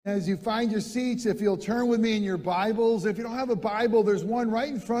As you find your seats, if you'll turn with me in your Bibles. If you don't have a Bible, there's one right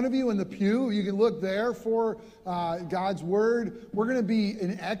in front of you in the pew. You can look there for God's Word. We're going to be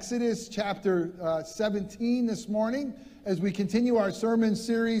in Exodus chapter 17 this morning as we continue our sermon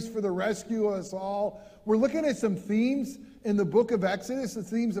series for the rescue of us all. We're looking at some themes in the book of Exodus, the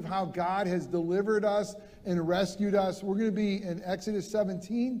themes of how God has delivered us and rescued us. We're going to be in Exodus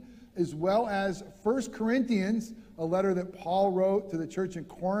 17 as well as 1 Corinthians, a letter that Paul wrote to the church in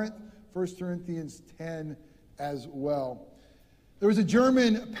Corinth, 1 Corinthians 10 as well. There was a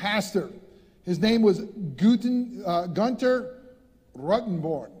German pastor. His name was Gunther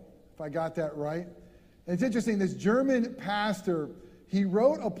Ruttenborn, if I got that right. And it's interesting, this German pastor, he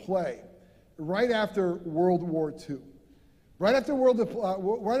wrote a play right after World War II. Right after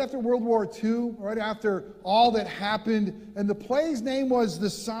World War II, right after all that happened, and the play's name was The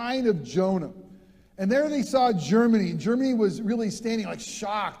Sign of Jonah. And there they saw Germany. Germany was really standing like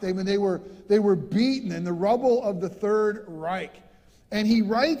shocked. They were beaten in the rubble of the Third Reich. And he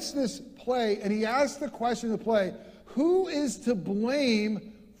writes this play, and he asks the question in the play, who is to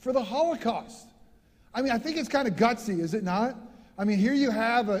blame for the Holocaust? I mean, I think it's kind of gutsy, is it not? I mean, here you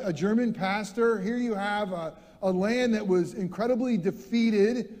have a German pastor. Here you have a land that was incredibly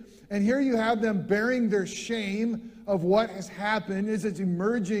defeated. And here you have them bearing their shame of what has happened as it's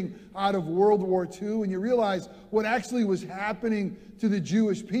emerging out of World War II. And you realize what actually was happening to the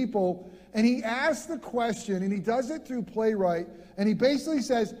Jewish people. And he asks the question, and he does it through playwright. And he basically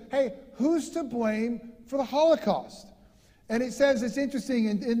says, hey, who's to blame for the Holocaust? And it says, it's interesting,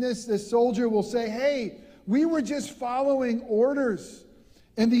 in this soldier will say, hey, we were just following orders.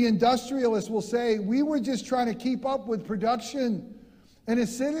 And the industrialist will say, we were just trying to keep up with production. And a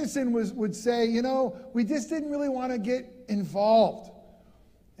citizen would say, you know, we just didn't really want to get involved.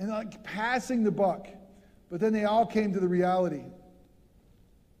 And like passing the buck. But then they all came to the reality.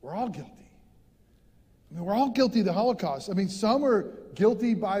 We're all guilty. I mean, we're all guilty of the Holocaust. I mean, some are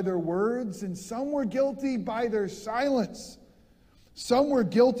guilty by their words, and some were guilty by their silence. Some were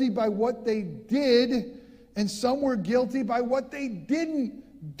guilty by what they did, and some were guilty by what they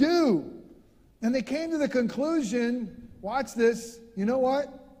didn't do. And they came to the conclusion, watch this, you know what?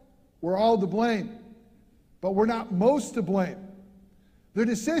 We're all to blame, but we're not most to blame. Their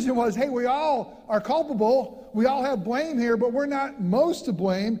decision was, hey, we all are culpable. We all have blame here, but we're not most to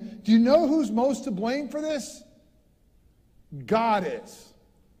blame. Do you know who's most to blame for this? God is.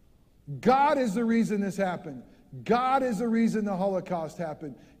 God is the reason this happened. God is the reason the Holocaust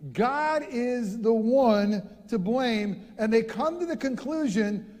happened. God is the one to blame, and they come to the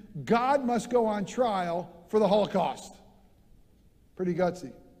conclusion God must go on trial for the Holocaust. Pretty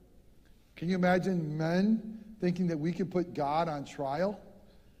gutsy. Can you imagine men thinking that we could put God on trial?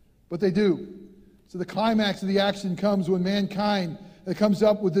 But they do. So the climax of the action comes when mankind comes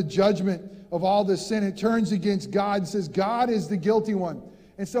up with the judgment of all this sin. It turns against God and says God is the guilty one.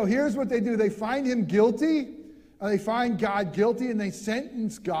 And so here's what they do. They find him guilty. They find God guilty, and they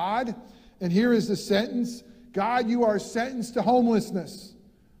sentence God. And here is the sentence. God, you are sentenced to homelessness,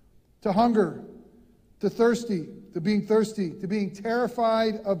 to hunger, to being thirsty, to being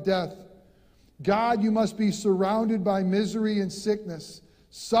terrified of death. God, you must be surrounded by misery and sickness,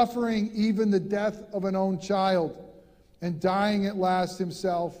 suffering even the death of an own child, and dying at last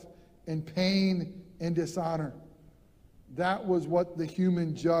himself in pain and dishonor. That was what the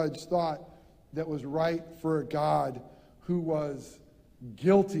human judge thought that was right for a God who was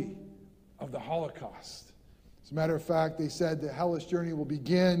guilty of the Holocaust. As a matter of fact, they said the hellish journey will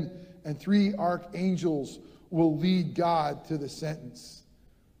begin and 3 archangels will lead God to the sentence.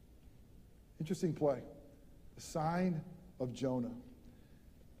 Interesting play. The Sign of Jonah.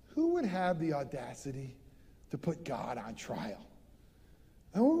 Who would have the audacity to put God on trial?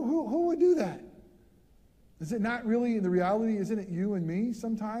 Who would do that? Is it not really, in the reality, isn't it you and me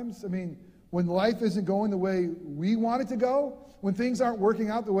sometimes? I mean, when life isn't going the way we want it to go, when things aren't working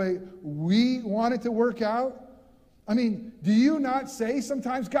out the way we want it to work out, I mean, do you not say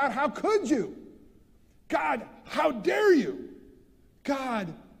sometimes, God, how could you? God, how dare you?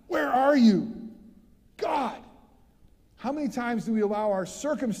 God, where are you? God. How many times do we allow our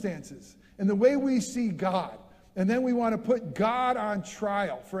circumstances and the way we see God, and then we want to put God on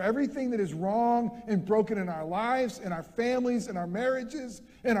trial for everything that is wrong and broken in our lives, in our families, in our marriages,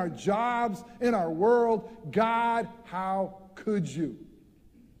 in our jobs, in our world? God, how could you?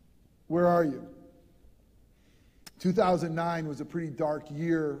 Where are you? 2009 was a pretty dark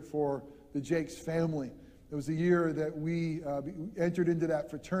year for the Jakes family. It was a year that we entered into that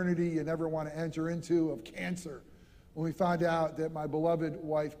fraternity you never want to enter into of cancer. When we found out that my beloved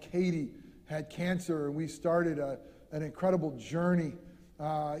wife, Katie, had cancer, and we started an incredible journey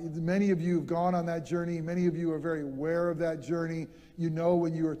Many of you have gone on that journey. Many of you are very aware of that journey. You know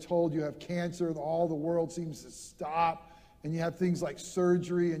when you are told you have cancer, all the world seems to stop. And you have things like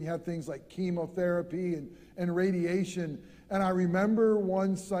surgery, and you have things like chemotherapy and radiation. And I remember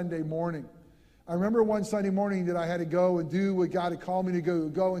one Sunday morning that I had to go and do what God had called me to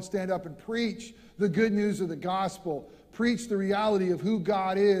go and stand up and preach the good news of the gospel, preach the reality of who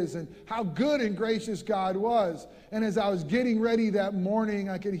God is and how good and gracious God was. And as I was getting ready that morning,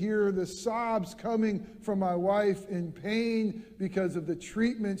 I could hear the sobs coming from my wife in pain because of the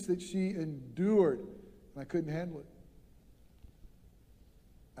treatments that she endured. And I couldn't handle it.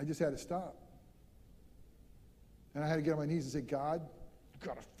 I just had to stop. And I had to get on my knees and say, God, you've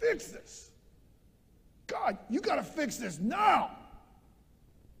got to fix this. God, you got to fix this now.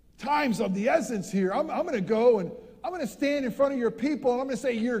 Time's of the essence here. I'm going to go and I'm going to stand in front of your people and I'm going to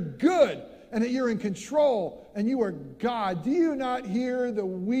say you're good and that you're in control and you are God. Do you not hear the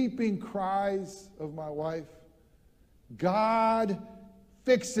weeping cries of my wife? God,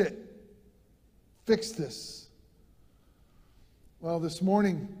 fix it. Fix this. Well, this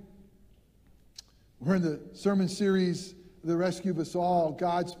morning, we're in the sermon series, The Rescue of Us All.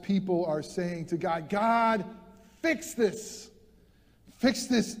 God's people are saying to God, God, fix this. Fix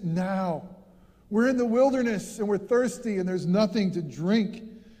this now. We're in the wilderness and we're thirsty and there's nothing to drink.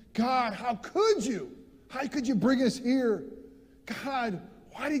 God, how could you? How could you bring us here? God,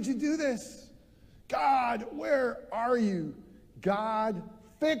 why did you do this? God, where are you? God,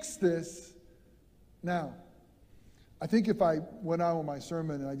 fix this now. I think if I went on with my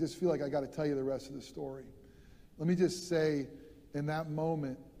sermon and I just feel like I got to tell you the rest of the story. Let me just say, in that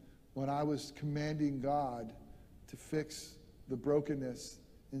moment when I was commanding God to fix the brokenness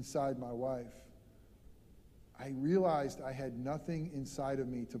inside my wife, I realized I had nothing inside of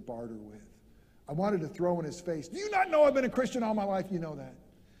me to barter with. I wanted to throw in his face, do you not know I've been a Christian all my life? You know that.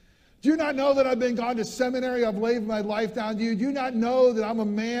 Do you not know that I've been gone to seminary? I've laid my life down to you. Do you not know that I'm a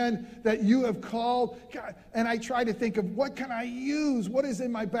man that you have called? God, and I try to think of what can I use? What is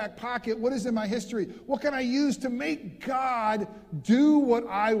in my back pocket? What is in my history? What can I use to make God do what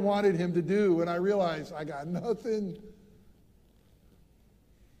I wanted him to do? And I realized I got nothing.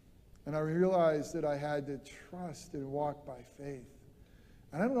 And I realized that I had to trust and walk by faith.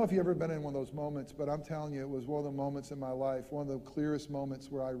 And I don't know if you've ever been in one of those moments, but I'm telling you, it was one of the moments in my life, one of the clearest moments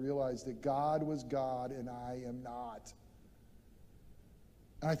where I realized that God was God and I am not.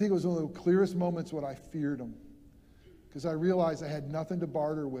 And I think it was one of the clearest moments when I feared him, because I realized I had nothing to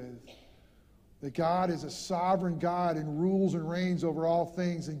barter with. That God is a sovereign God and rules and reigns over all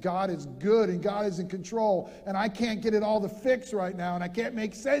things, and God is good and God is in control, and I can't get it all to fix right now, and I can't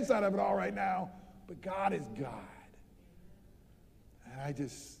make sense out of it all right now, but God is God. And I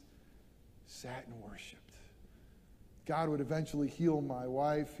just sat and worshiped. God would eventually heal my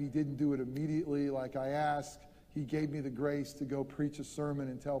wife. He didn't do it immediately like I asked. He gave me the grace to go preach a sermon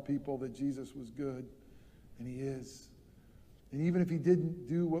and tell people that Jesus was good, and he is. And even if he didn't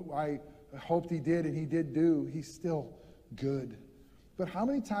do what I hoped he did, and he did do, he's still good. But how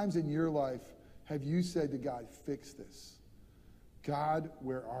many times in your life have you said to God, fix this? God,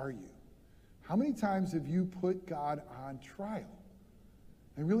 where are you? How many times have you put God on trial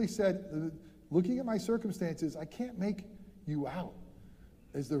and really said, looking at my circumstances, I can't make you out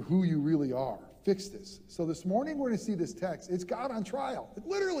as to who you really are. Fix this. So this morning we're going to see this text. It's God on trial.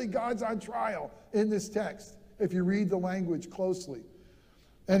 Literally, God's on trial in this text if you read the language closely.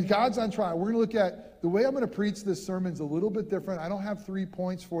 And God's on trial. We're going to look at the way I'm going to preach this sermon's a little bit different. I don't have 3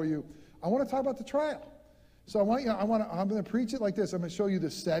 points for you. I want to talk about the trial. So I'm going to preach it like this. I'm going to show you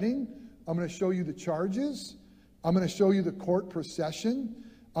the setting. I'm going to show you the charges. I'm going to show you the court procession.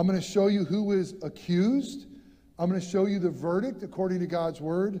 I'm going to show you who is accused. I'm going to show you the verdict according to God's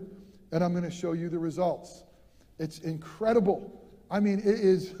word. And I'm going to show you the results. It's incredible. I mean,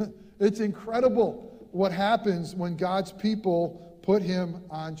 it's incredible what happens when God's people put him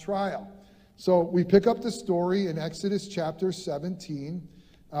on trial. So we pick up the story in Exodus chapter 17.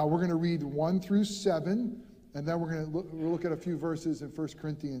 We're going to read 1 through 7, and then we're going to look at a few verses in 1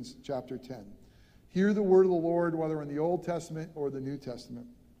 Corinthians chapter 10. Hear the word of the Lord, whether in the Old Testament or the New Testament.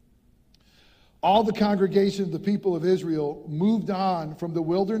 All the congregation of the people of Israel moved on from the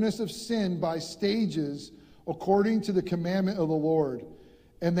wilderness of sin by stages according to the commandment of the Lord,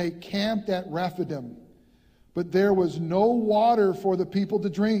 and they camped at Rephidim. But there was no water for the people to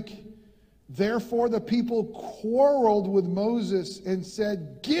drink. Therefore the people quarreled with Moses and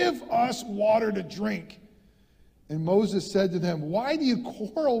said, give us water to drink. And Moses said to them, why do you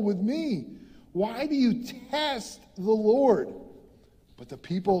quarrel with me? Why do you test the Lord? But the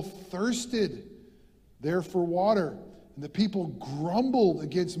people thirsted there for water. And the people grumbled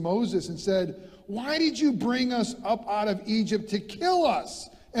against Moses and said, "Why did you bring us up out of Egypt to kill us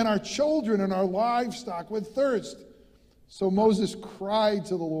and our children and our livestock with thirst?" So Moses cried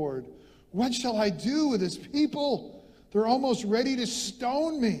to the Lord, "What shall I do with this people? They're almost ready to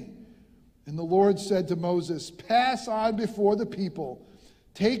stone me." And the Lord said to Moses, "Pass on before the people.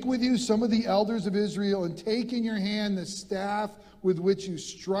 Take with you some of the elders of Israel and take in your hand the staff with which you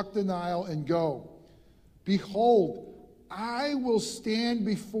struck the Nile and go. Behold, I will stand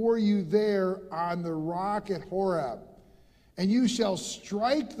before you there on the rock at Horeb, and you shall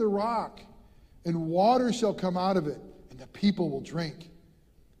strike the rock, and water shall come out of it, and the people will drink."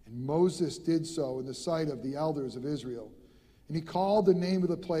 And Moses did so in the sight of the elders of Israel. And he called the name of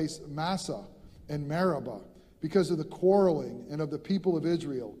the place Massah and Meribah, because of the quarreling and of the people of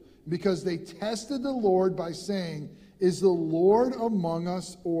Israel, because they tested the Lord by saying, "Is the Lord among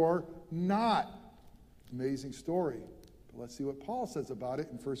us or not?" Amazing story. But let's see what Paul says about it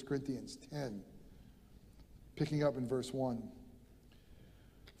in 1 Corinthians 10, picking up in verse 1.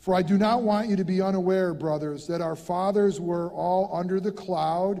 "For I do not want you to be unaware, brothers, that our fathers were all under the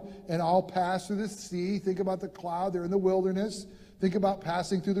cloud and all passed through the sea." Think about the cloud. They're in the wilderness. Think about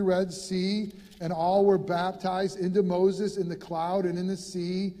passing through the Red Sea. "And all were baptized into Moses in the cloud and in the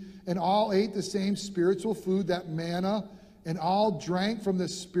sea. And all ate the same spiritual food, that manna. And all drank from the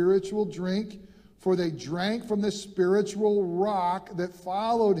spiritual drink. For they drank from the spiritual rock that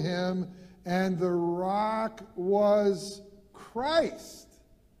followed him. And the rock was Christ.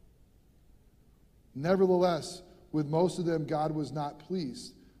 Nevertheless, with most of them God was not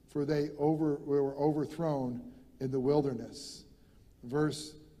pleased, for they were overthrown in the wilderness."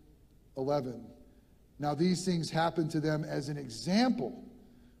 Verse 11. "Now these things happened to them as an example,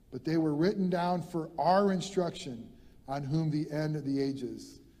 but they were written down for our instruction, on whom the end of the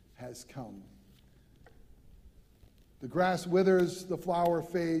ages has come." The grass withers, the flower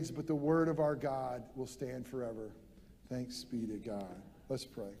fades, but the word of our God will stand forever. Thanks be to God. Let's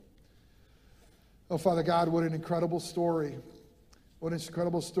pray. Oh, Father God, what an incredible story. What an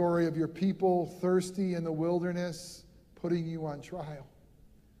incredible story of your people thirsty in the wilderness, putting you on trial,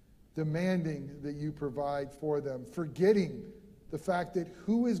 demanding that you provide for them, forgetting the fact that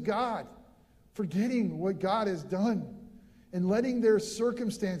who is God, forgetting what God has done, and letting their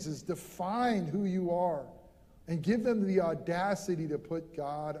circumstances define who you are and give them the audacity to put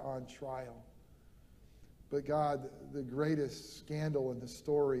God on trial. But God, the greatest scandal in the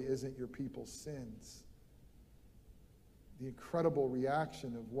story isn't your people's sins. The incredible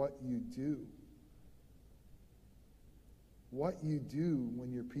reaction of what you do. What you do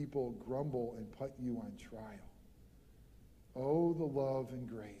when your people grumble and put you on trial. Oh, the love and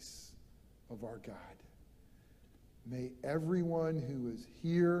grace of our God. May everyone who is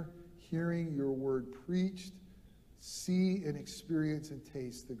here hearing your word preached see and experience and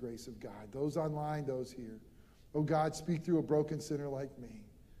taste the grace of God. Those online, those here. Oh God, speak through a broken sinner like me.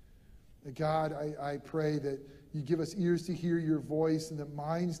 God, I pray that you give us ears to hear your voice and the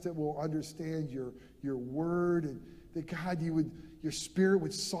minds that will understand your word, and that God, your spirit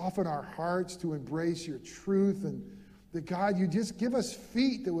would soften our hearts to embrace your truth, and that God, you just give us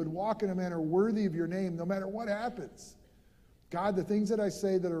feet that would walk in a manner worthy of your name no matter what happens. God, the things that I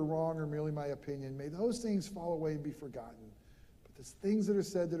say that are wrong are merely my opinion. May those things fall away and be forgotten. But the things that are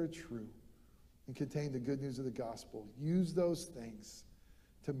said that are true and contain the good news of the gospel, use those things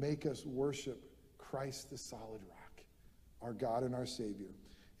to make us worship Christ the solid rock, our God and our Savior.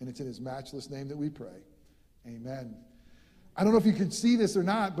 And it's in his matchless name that we pray. Amen. I don't know if you can see this or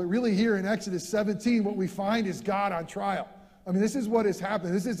not, but really here in Exodus 17, what we find is God on trial. I mean, this is what is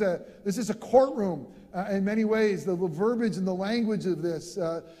happening. This is a courtroom in many ways. The verbiage and the language of this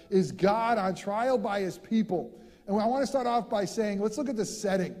is God on trial by his people. And I want to start off by saying, let's look at the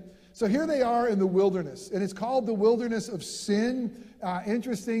setting. So here they are in the wilderness, and it's called the wilderness of sin.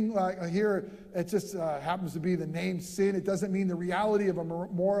 Interesting, here it just happens to be the name sin. It doesn't mean the reality of a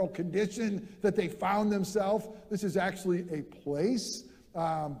moral condition that they found themselves. This is actually a place,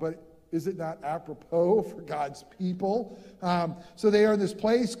 but is it not apropos for God's people? So they are in this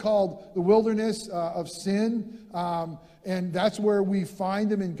place called the wilderness of sin, and that's where we find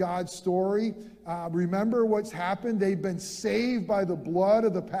them in God's story. Remember what's happened? They've been saved by the blood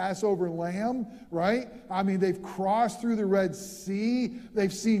of the Passover lamb, right? I mean, they've crossed through the Red Sea.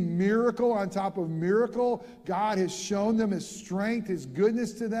 They've seen miracle on top of miracle. God has shown them his strength, his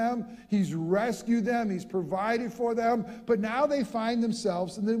goodness to them. He's rescued them. He's provided for them. But now they find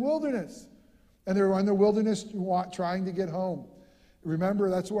themselves in the wilderness. And they're in the wilderness trying to get home. Remember,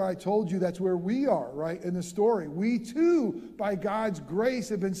 that's where I told you that's where we are, right, in the story. We too, by God's grace,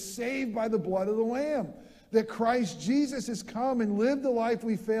 have been saved by the blood of the Lamb. that Christ Jesus has come and lived the life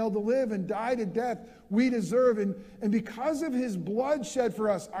we failed to live and died a death we deserve. And because of his blood shed for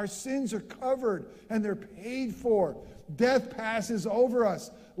us, our sins are covered and they're paid for. Death passes over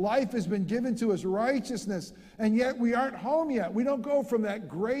us. Life has been given to us, righteousness, and yet we aren't home yet. We don't go from that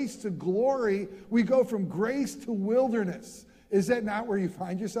grace to glory. We go from grace to wilderness. Is that not where you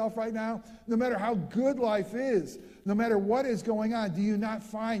find yourself right now? No matter how good life is, no matter what is going on, do you not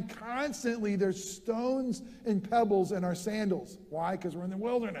find constantly there's stones and pebbles in our sandals? Why? Because we're in the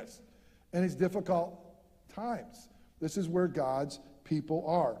wilderness, and it's difficult times. This is where God's people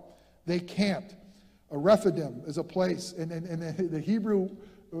are. They camped. A Rephidim is a place, and the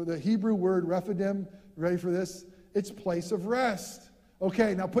Hebrew word Rephidim, ready for this? It's place of rest.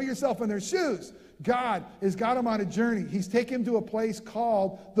 Okay, now put yourself in their shoes. God has got them on a journey. He's taken them to a place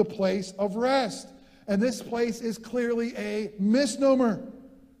called the place of rest. And this place is clearly a misnomer.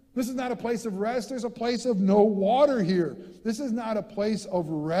 This is not a place of rest. There's a place of no water here. This is not a place of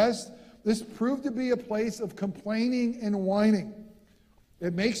rest. This proved to be a place of complaining and whining.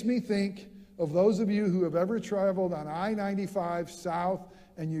 It makes me think of those of you who have ever traveled on I-95 south,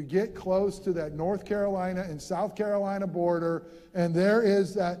 and you get close to that North Carolina and South Carolina border, and there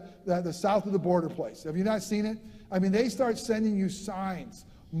is the south of the border place. Have you not seen it? I mean, they start sending you signs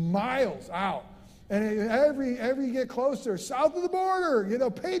miles out. And every you get closer, south of the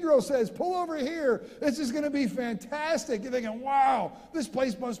border, Pedro says, pull over here. This is going to be fantastic. You're thinking, wow, this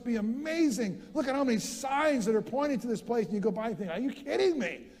place must be amazing. Look at how many signs that are pointing to this place. And you go by and think, are you kidding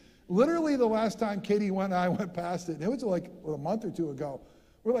me? Literally the last time Katie and I went past it, and it was like a month or two ago,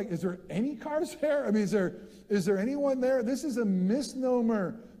 we're like, is there any cars there? I mean, is there anyone there? This is a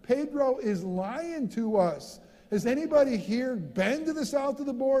misnomer. Pedro is lying to us. Has anybody here been to the south of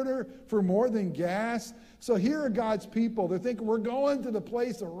the border for more than gas? So here are God's people. They're thinking, we're going to the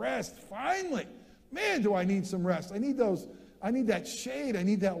place of rest. Finally. Man, do I need some rest. I need that shade. I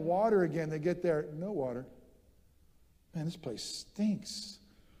need that water again. They get there. No water. Man, this place stinks.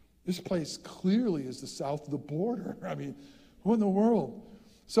 This place clearly is the south of the border. I mean, what in the world?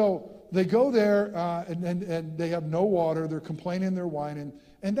 So they go there, and they have no water. They're complaining, they're whining.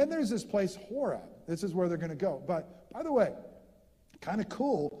 And then there's this place, Horeb. This is where they're going to go. But, by the way, kind of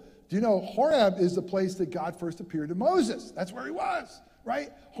cool. Do you know Horeb is the place that God first appeared to Moses? That's where he was, right?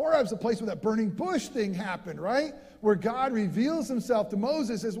 Horeb's the place where that burning bush thing happened, right? Where God reveals himself to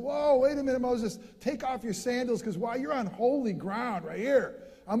Moses, says, whoa, wait a minute, Moses, take off your sandals, because while you're on holy ground right here,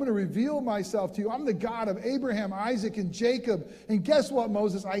 I'm going to reveal myself to you. I'm the God of Abraham, Isaac, and Jacob. And guess what,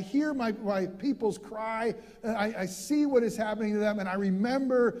 Moses? I hear my people's cry. And I see what is happening to them. And I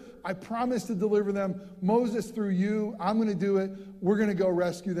remember I promised to deliver them. Moses, through you, I'm going to do it. We're going to go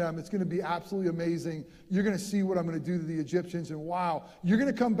rescue them. It's going to be absolutely amazing. You're going to see what I'm going to do to the Egyptians. And wow, you're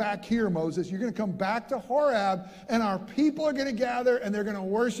going to come back here, Moses. You're going to come back to Horeb. And our people are going to gather and they're going to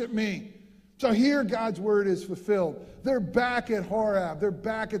worship me. So here God's word is fulfilled. They're back at Horeb. They're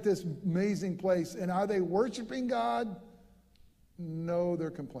back at this amazing place. And are they worshiping God? No,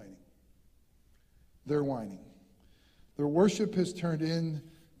 they're complaining. They're whining. Their worship has turned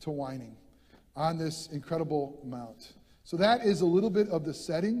into whining on this incredible mount. So that is a little bit of the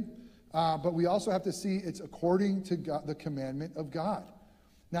setting. But we also have to see it's according to God, the commandment of God.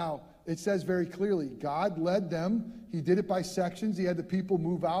 Now, it says very clearly, God led them. He did it by sections. He had the people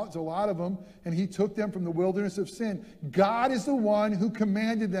move out. It's a lot of them. And he took them from the wilderness of sin. God is the one who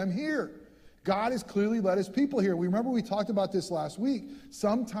commanded them here. God has clearly led his people here. We remember we talked about this last week.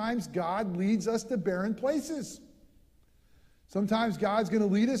 Sometimes God leads us to barren places. Sometimes God's going to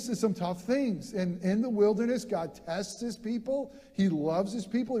lead us to some tough things. And in the wilderness, God tests his people. He loves his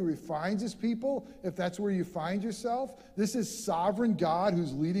people. He refines his people, if that's where you find yourself. This is sovereign God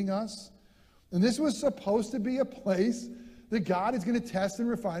who's leading us. And this was supposed to be a place that God is going to test and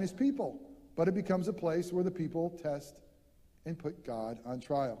refine his people. But it becomes a place where the people test and put God on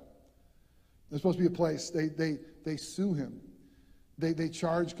trial. It's supposed to be a place they sue him. They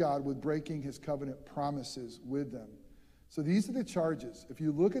charge God with breaking his covenant promises with them. So these are the charges. If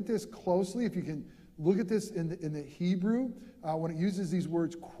you look at this closely, if you can look at this in the Hebrew, when it uses these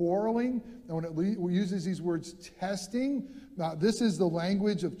words quarreling, and when it uses these words testing, this is the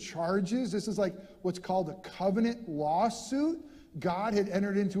language of charges. This is like what's called a covenant lawsuit. God had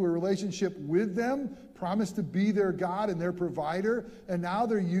entered into a relationship with them, promised to be their God and their provider, and now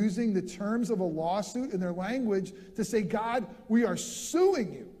they're using the terms of a lawsuit in their language to say, God, we are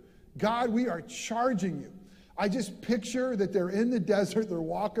suing you. God, we are charging you. I just picture that they're in the desert, they're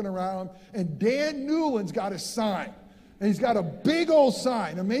walking around, and Dan Newland's got a sign. And he's got a big old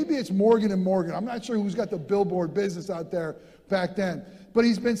sign. And maybe it's Morgan & Morgan. I'm not sure who's got the billboard business out there back then. But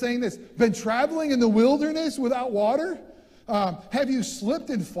he's been saying this, been traveling in the wilderness without water? Have you slipped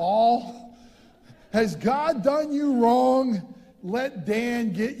and fall? Has God done you wrong? Let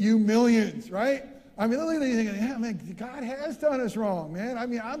Dan get you millions, right? I mean, look at these thinking, yeah, man, God has done us wrong, man. I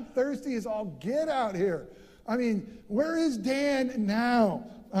mean, I'm thirsty as all get out here. I mean, where is Dan now?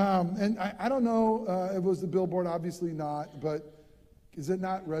 And I don't know if it was the billboard, obviously not, but does it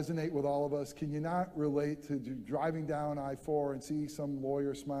not resonate with all of us? Can you not relate to driving down I-4 and see some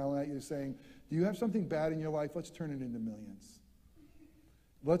lawyer smiling at you saying, do you have something bad in your life? Let's turn it into millions.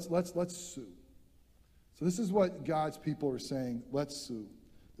 Let's sue. So this is what God's people are saying. Let's sue.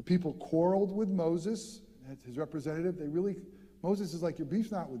 The people quarreled with Moses, his representative. Moses is like, your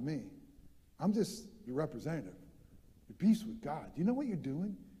beef's not with me. I'm just your representative. Your beef's with God. Do you know what you're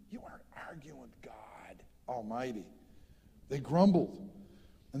doing? You are arguing with God Almighty. They grumbled.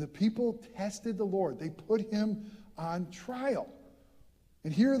 And the people tested the Lord. They put him on trial.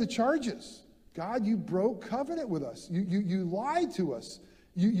 And here are the charges. God, you broke covenant with us. You lied to us.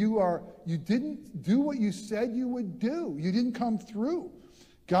 You didn't do what you said you would do. You didn't come through.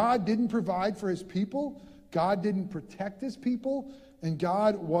 God didn't provide for his people. God didn't protect his people. And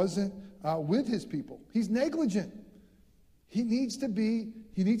God wasn't with his people. He's negligent. He needs to be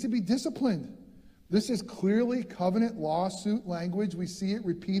disciplined. This is clearly covenant lawsuit language. We see it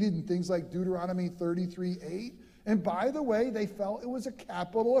repeated in things like Deuteronomy 33:8. And by the way, they felt it was a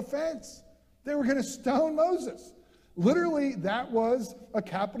capital offense. They were going to stone Moses. Literally, that was a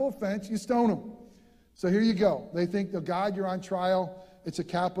capital offense. You stone him. So here you go. They think, oh, God, you're on trial. It's a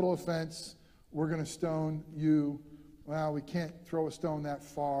capital offense. We're going to stone you. Well, we can't throw a stone that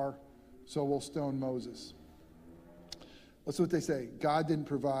far, so we'll stone Moses. That's what they say. God didn't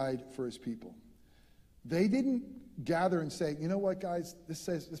provide for his people. They didn't gather and say, you know what, guys, this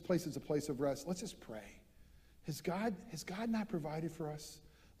place is a place of rest. Let's just pray. Has God not provided for us?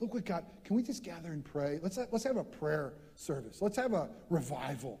 Look what God, can we just gather and pray? Let's have a prayer service. Let's have a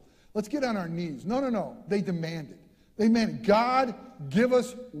revival. Let's get on our knees. No. They demanded. God, give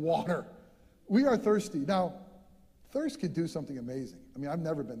us water. We are thirsty. Now, thirst could do something amazing. I mean, I've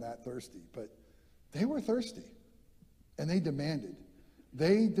never been that thirsty, but they were thirsty. And they demanded.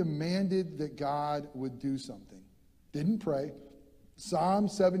 They demanded that God would do something. Didn't pray. Psalm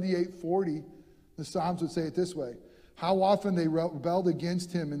 78:40, the Psalms would say it this way. How often they rebelled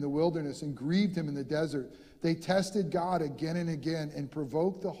against him in the wilderness and grieved him in the desert. They tested God again and again and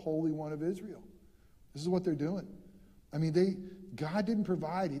provoked the Holy One of Israel. This is what they're doing. I mean, God didn't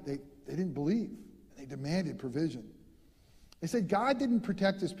provide. They didn't believe. They demanded provision. They said God didn't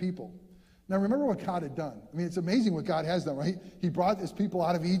protect his people. Now, remember what God had done. I mean, it's amazing what God has done, right? He brought his people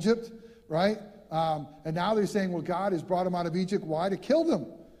out of Egypt, right? And now they're saying, well, God has brought them out of Egypt. Why? To kill them.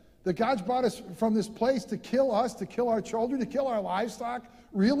 That God's brought us from this place to kill us, to kill our children, to kill our livestock.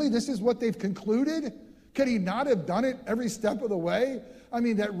 Really? This is what they've concluded? Could he not have done it every step of the way? I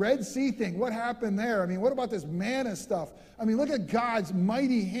mean, that Red Sea thing, what happened there? I mean, what about this manna stuff? I mean, look at God's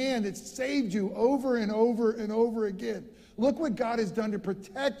mighty hand that saved you over and over and over again. Look what God has done to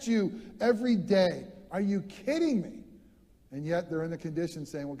protect you every day. Are you kidding me? And yet they're in the condition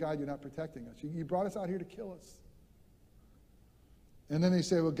saying, well, God, you're not protecting us. You brought us out here to kill us. And then they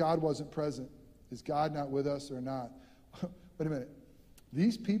say, well, God wasn't present. Is God not with us or not? Wait a minute.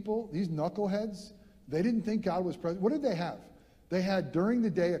 These people, these knuckleheads, they didn't think God was present. What did they have? They had during the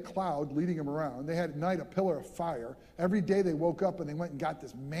day a cloud leading them around. They had at night a pillar of fire. Every day they woke up and they went and got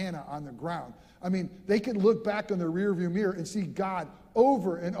this manna on the ground. I mean, they could look back in the rearview mirror and see God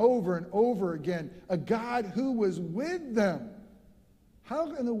over and over and over again. A God who was with them.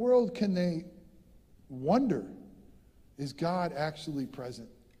 How in the world can they wonder, is God actually present?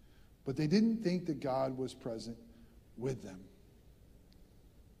 But they didn't think that God was present with them.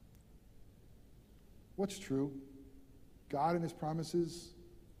 What's true? God and his promises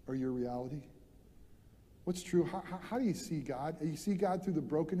are your reality. What's true? How do you see God? Do you see God through the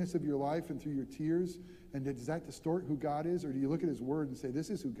brokenness of your life and through your tears? And does that distort who God is? Or do you look at his word and say, this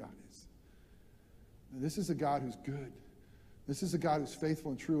is who God is? And this is a God who's good. This is a God who's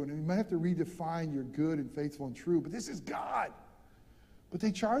faithful and true. And you might have to redefine your good and faithful and true, but this is God. But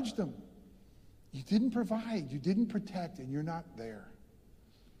they charged him. You didn't provide, you didn't protect, and you're not there.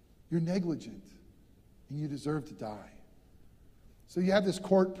 You're negligent, and you deserve to die. So you have this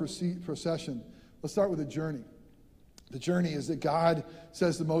court procession. Let's start with the journey. The journey is that God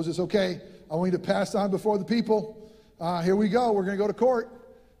says to Moses, okay, I want you to pass on before the people. Here we go. We're going to go to court.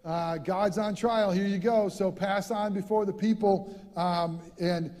 God's on trial. Here you go. So pass on before the people.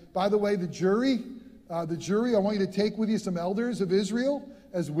 And by the way, the jury, I want you to take with you some elders of Israel.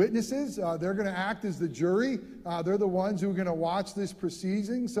 as witnesses. They're going to act as the jury. They're the ones who are going to watch this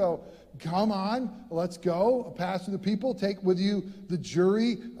proceeding. So come on, let's go. Pastor the people, take with you the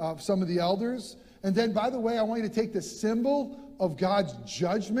jury of some of the elders. And then, by the way, I want you to take the symbol of God's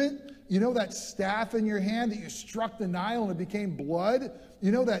judgment. You know that staff in your hand that you struck the Nile and it became blood?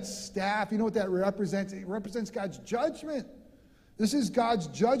 You know that staff, you know what that represents? It represents God's judgment. This is God's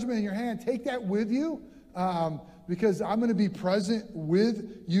judgment in your hand. Take that with you because I'm going to be present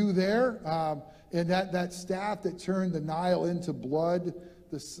with you there. And that staff that turned the Nile into blood,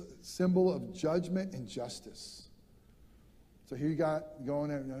 the symbol of judgment and justice. So here you got going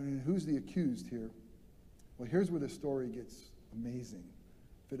there. I mean, who's the accused here? Well, here's where the story gets amazing,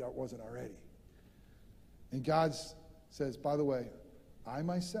 if it wasn't already. And God says, by the way, I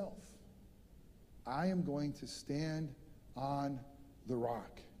myself, I am going to stand on the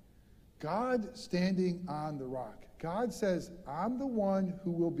rock. God standing on the rock. God says, I'm the one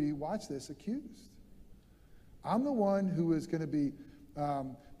who will be, watch this, accused. I'm the one who is going to be,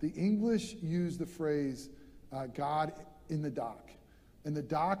 the English use the phrase, God in the dock. And the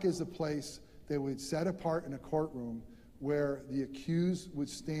dock is a place they would set apart in a courtroom where the accused would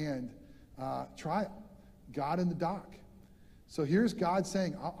stand trial. God in the dock. So here's God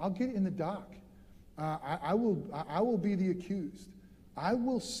saying, I'll get in the dock. I will be the accused. I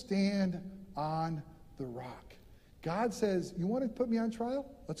will stand on the rock. God says, you want to put me on trial?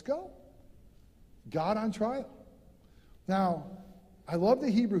 Let's go. God on trial. Now, I love the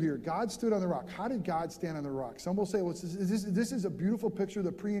Hebrew here. God stood on the rock. How did God stand on the rock? Some will say, well, this is a beautiful picture of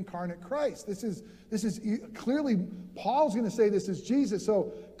the pre-incarnate Christ. This is clearly, Paul's going to say this is Jesus.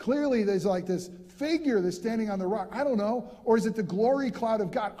 So clearly there's like this figure that's standing on the rock. I don't know. Or is it the glory cloud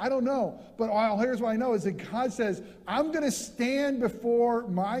of God? I don't know. But here's what I know is that God says, I'm going to stand before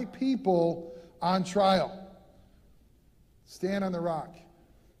my people on trial. Stand on the rock.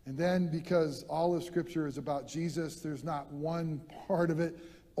 And then because all of Scripture is about Jesus, there's not one part of it,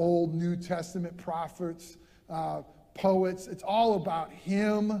 Old, New Testament prophets, poets, it's all about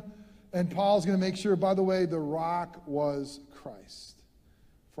him. And Paul's going to make sure, by the way, the rock was Christ.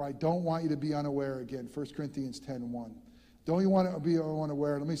 For I don't want you to be unaware again, 1 Corinthians 10:1. Don't you want to be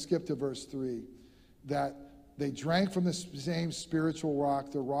unaware? Let me skip to verse 3. That they drank from the same spiritual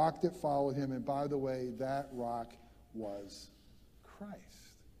rock, the rock that followed him. And by the way, that rock was Christ.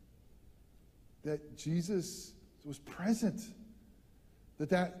 That Jesus was present.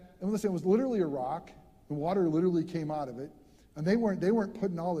 And listen, it was literally a rock. The water literally came out of it. And they weren't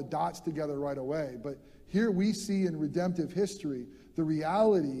putting all the dots together right away. But here we see in redemptive history the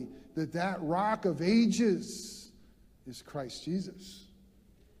reality that that rock of ages is Christ Jesus.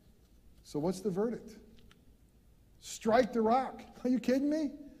 So what's the verdict? Strike the rock. Are you kidding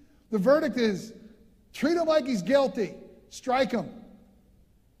me? The verdict is treat him like he's guilty. Strike him.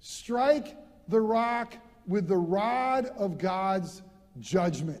 Strike the rock with the rod of God's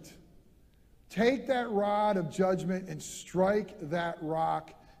judgment. Take that rod of judgment and strike that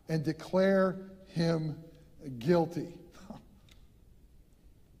rock and declare him guilty.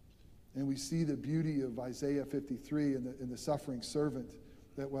 And we see the beauty of Isaiah 53 in the suffering servant,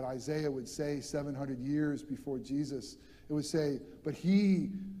 that what Isaiah would say 700 years before Jesus, it would say, but he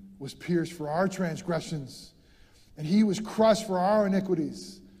was pierced for our transgressions, and he was crushed for our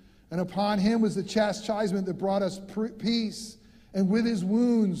iniquities. And upon him was the chastisement that brought us peace. And with his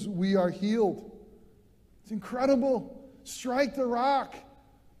wounds we are healed. It's incredible. Strike the rock,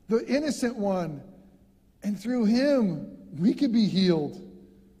 the innocent one. And through him we could be healed.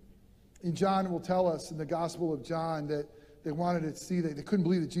 And John will tell us in the Gospel of John that they wanted to see, that they couldn't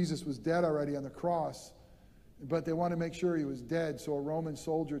believe that Jesus was dead already on the cross. But they wanted to make sure he was dead. So a Roman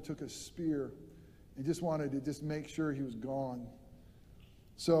soldier took a spear and just wanted to make sure he was gone.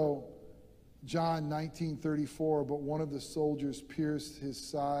 So, John 19:34, but one of the soldiers pierced his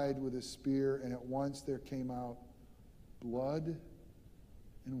side with a spear, and at once there came out blood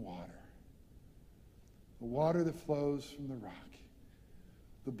and water. The water that flows from the rock.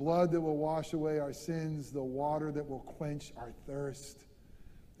 The blood that will wash away our sins, the water that will quench our thirst.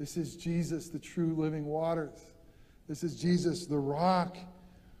 This is Jesus, the true living waters. This is Jesus, the rock.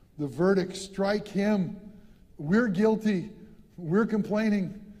 The verdict, strike him. We're guilty. We're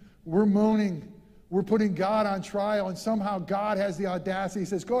complaining, we're moaning, we're putting God on trial, and somehow God has the audacity. He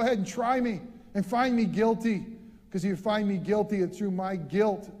says, go ahead and try me and find me guilty, because you find me guilty, and through my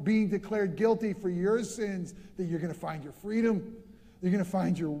guilt, being declared guilty for your sins, that you're going to find your freedom, you're going to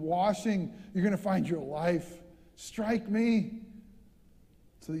find your washing, you're going to find your life. Strike me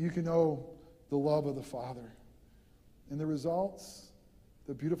so that you can know the love of the Father. And the results,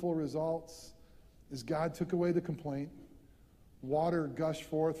 the beautiful results, is God took away the complaint. Water gushed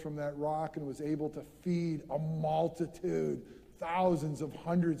forth from that rock and was able to feed a multitude, thousands of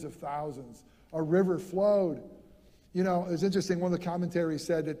hundreds of thousands. A river flowed. You know, it was interesting. One of the commentaries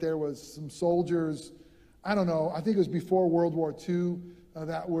said that there was some soldiers, I don't know, I think it was before World War II,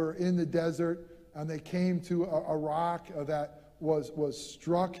 that were in the desert, and they came to a rock that was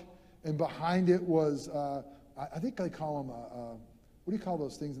struck, and behind it was, I think they call them, what do you call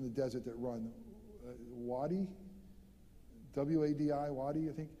those things in the desert that run? Wadi? W-A-D-I, wadi,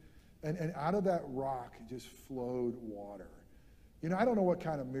 I think. And out of that rock just flowed water. You know, I don't know what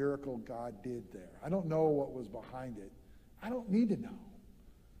kind of miracle God did there. I don't know what was behind it. I don't need to know.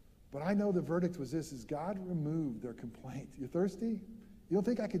 But I know the verdict was this, is God removed their complaint. You thirsty? You don't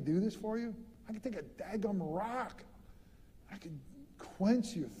think I could do this for you? I could take a daggum rock. I could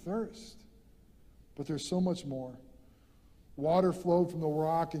quench your thirst. But there's so much more. Water flowed from the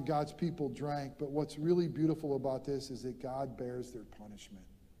rock and God's people drank. But what's really beautiful about this is that God bears their punishment.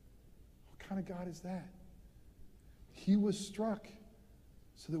 What kind of God is that? He was struck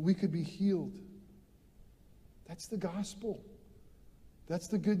so that we could be healed. That's the gospel. That's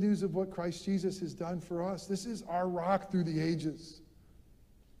the good news of what Christ Jesus has done for us. This is our rock through the ages.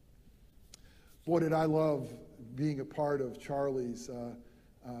 Boy, did I love being a part of Charlie's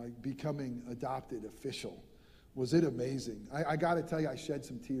becoming adopted official. Was it amazing? I got to tell you, I shed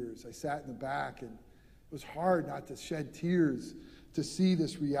some tears. I sat in the back, and it was hard not to shed tears to see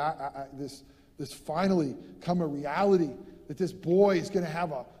this finally come a reality, that this boy is going to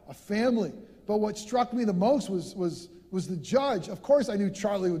have a family. But what struck me the most was the judge. Of course I knew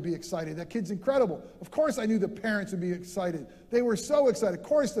Charlie would be excited. That kid's incredible. Of course I knew the parents would be excited. They were so excited. Of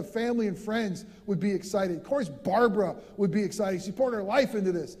course the family and friends would be excited. Of course Barbara would be excited. She poured her life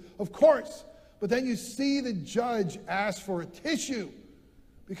into this. Of course. But then you see the judge ask for a tissue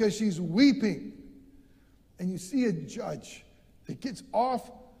because she's weeping. And you see a judge that gets off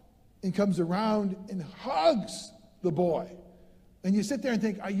and comes around and hugs the boy. And you sit there and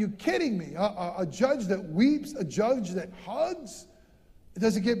think, are you kidding me? A judge that weeps, a judge that hugs?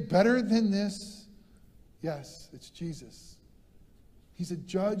 Does it get better than this? Yes, it's Jesus. He's a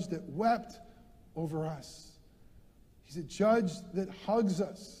judge that wept over us. He's a judge that hugs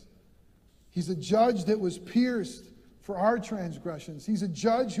us. He's a judge that was pierced for our transgressions. He's a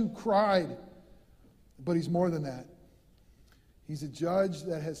judge who cried. But he's more than that. He's a judge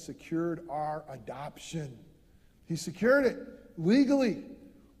that has secured our adoption. He secured it legally,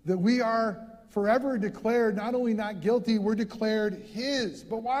 that we are forever declared not only not guilty, we're declared his.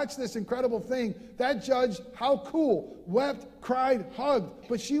 But watch this incredible thing. That judge, how cool, wept, cried, hugged,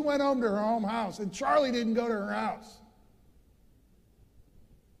 but she went home to her home house, and Charlie didn't go to her house.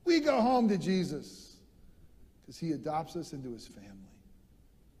 We go home to Jesus because he adopts us into his family.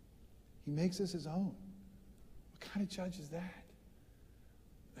 He makes us his own. What kind of judge is that?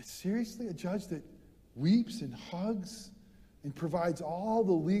 Seriously, a judge that weeps and hugs and provides all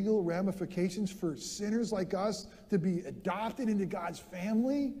the legal ramifications for sinners like us to be adopted into God's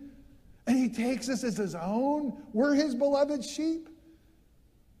family? And he takes us as his own? We're his beloved sheep?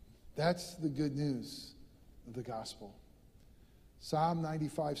 That's the good news of the gospel. Psalm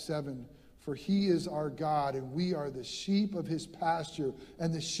 95:7, for he is our God, and we are the sheep of his pasture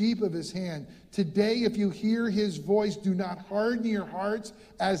and the sheep of his hand. Today, if you hear his voice, do not harden your hearts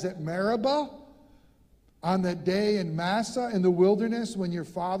as at Meribah, on that day in Massah in the wilderness when your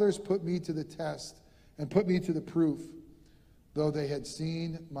fathers put me to the test and put me to the proof, though they had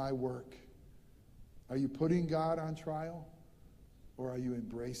seen my work. Are you putting God on trial, or are you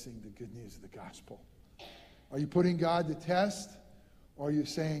embracing the good news of the gospel? Are you putting God to test? Or are you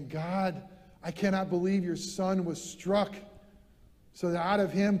saying, God, I cannot believe your son was struck so that out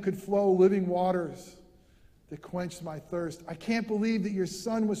of him could flow living waters that quenched my thirst. I can't believe that your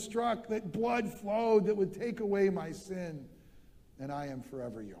son was struck, that blood flowed that would take away my sin, and I am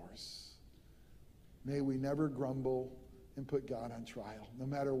forever yours. May we never grumble and put God on trial, no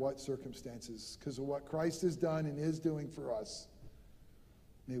matter what circumstances, because of what Christ has done and is doing for us.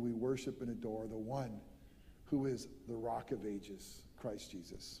 May we worship and adore the one who is the rock of ages, Christ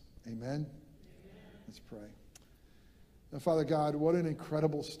Jesus. Amen? Amen. Let's pray. Now, Father God, what an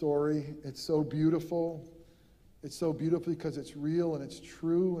incredible story. It's so beautiful. It's so beautiful because it's real and it's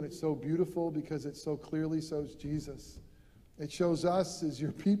true, and it's so beautiful because it so clearly shows Jesus. It shows us as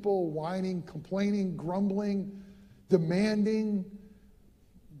your people whining, complaining, grumbling, demanding,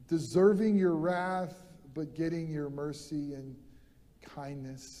 deserving your wrath, but getting your mercy and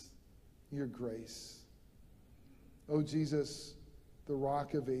kindness, your grace. Oh, Jesus, the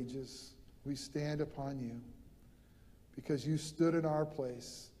rock of ages, we stand upon you because you stood in our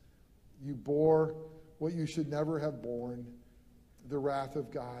place. You bore what you should never have borne. the wrath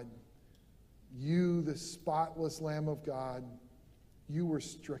of God. You, the spotless Lamb of God, you were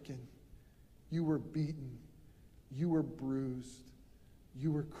stricken, you were beaten, you were bruised,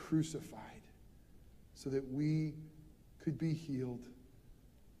 you were crucified so that we could be healed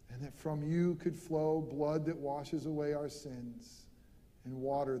and that from you could flow blood that washes away our sins and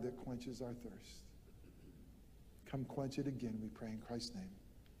water that quenches our thirst. Come quench it again, we pray in Christ's name.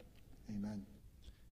 Amen.